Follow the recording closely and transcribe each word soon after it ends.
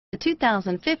The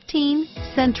 2015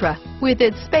 Sentra. With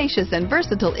its spacious and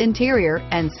versatile interior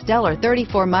and stellar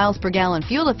 34 miles per gallon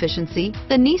fuel efficiency,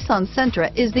 the Nissan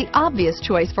Sentra is the obvious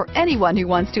choice for anyone who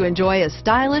wants to enjoy a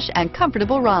stylish and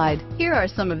comfortable ride. Here are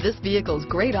some of this vehicle's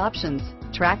great options: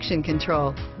 traction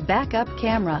control, backup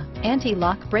camera,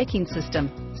 anti-lock braking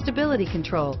system, stability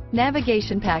control,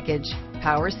 navigation package,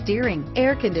 power steering,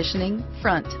 air conditioning,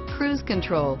 front, cruise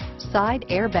control, side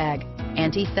airbag,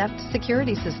 anti-theft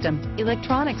security system,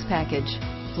 electronics package,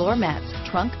 floor mats,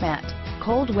 trunk mat,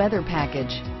 cold weather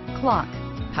package, clock,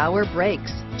 power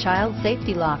brakes, child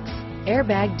safety locks,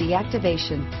 airbag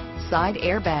deactivation, side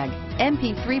airbag,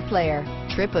 MP3 player,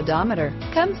 trip odometer.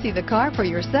 Come see the car for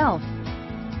yourself.